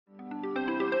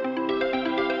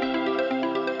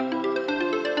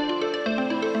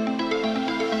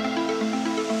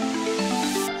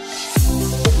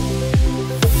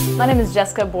My name is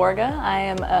Jessica Borga. I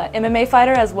am an MMA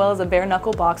fighter as well as a bare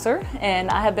knuckle boxer, and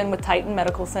I have been with Titan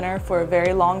Medical Center for a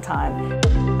very long time.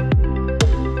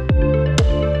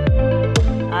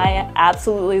 I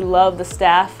absolutely love the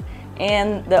staff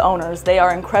and the owners. They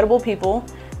are incredible people.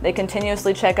 They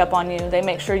continuously check up on you. They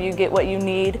make sure you get what you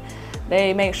need.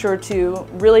 They make sure to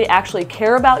really actually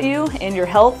care about you and your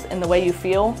health and the way you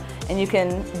feel, and you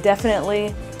can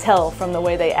definitely tell from the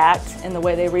way they act and the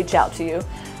way they reach out to you.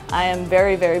 I am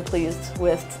very, very pleased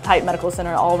with Titan Medical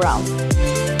Center all around.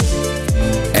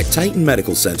 At Titan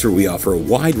Medical Center, we offer a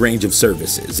wide range of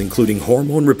services, including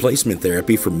hormone replacement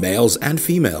therapy for males and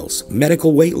females,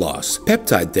 medical weight loss,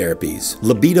 peptide therapies,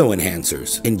 libido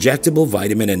enhancers, injectable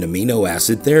vitamin and amino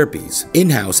acid therapies,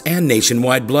 in-house and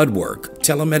nationwide blood work,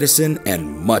 telemedicine,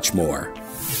 and much more.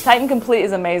 Titan Complete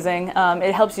is amazing.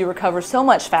 It helps you recover so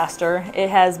much faster. It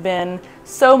has been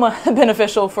so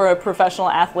beneficial for a professional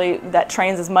athlete that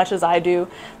trains as much as I do,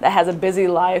 that has a busy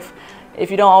life.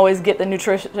 If you don't always get the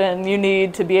nutrition you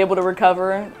need to be able to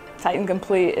recover, Titan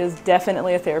Complete is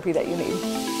definitely a therapy that you need.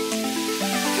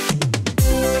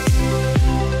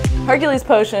 Hercules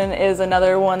Potion is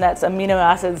another one that's amino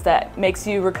acids that makes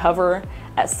you recover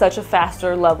at such a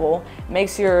faster level,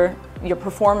 makes your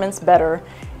performance better.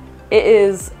 It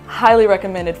is highly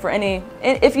recommended for even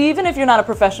if you're not a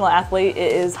professional athlete,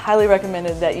 it is highly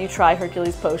recommended that you try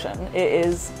Hercules Potion. It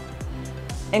is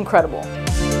incredible.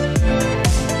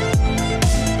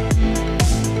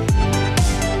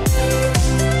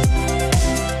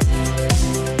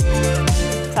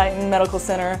 Titan Medical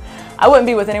Center, I wouldn't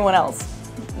be with anyone else.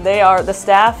 They are the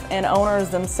staff and owners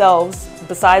themselves,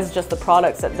 besides just the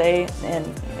products that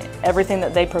and everything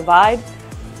that they provide.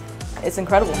 It's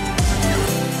incredible.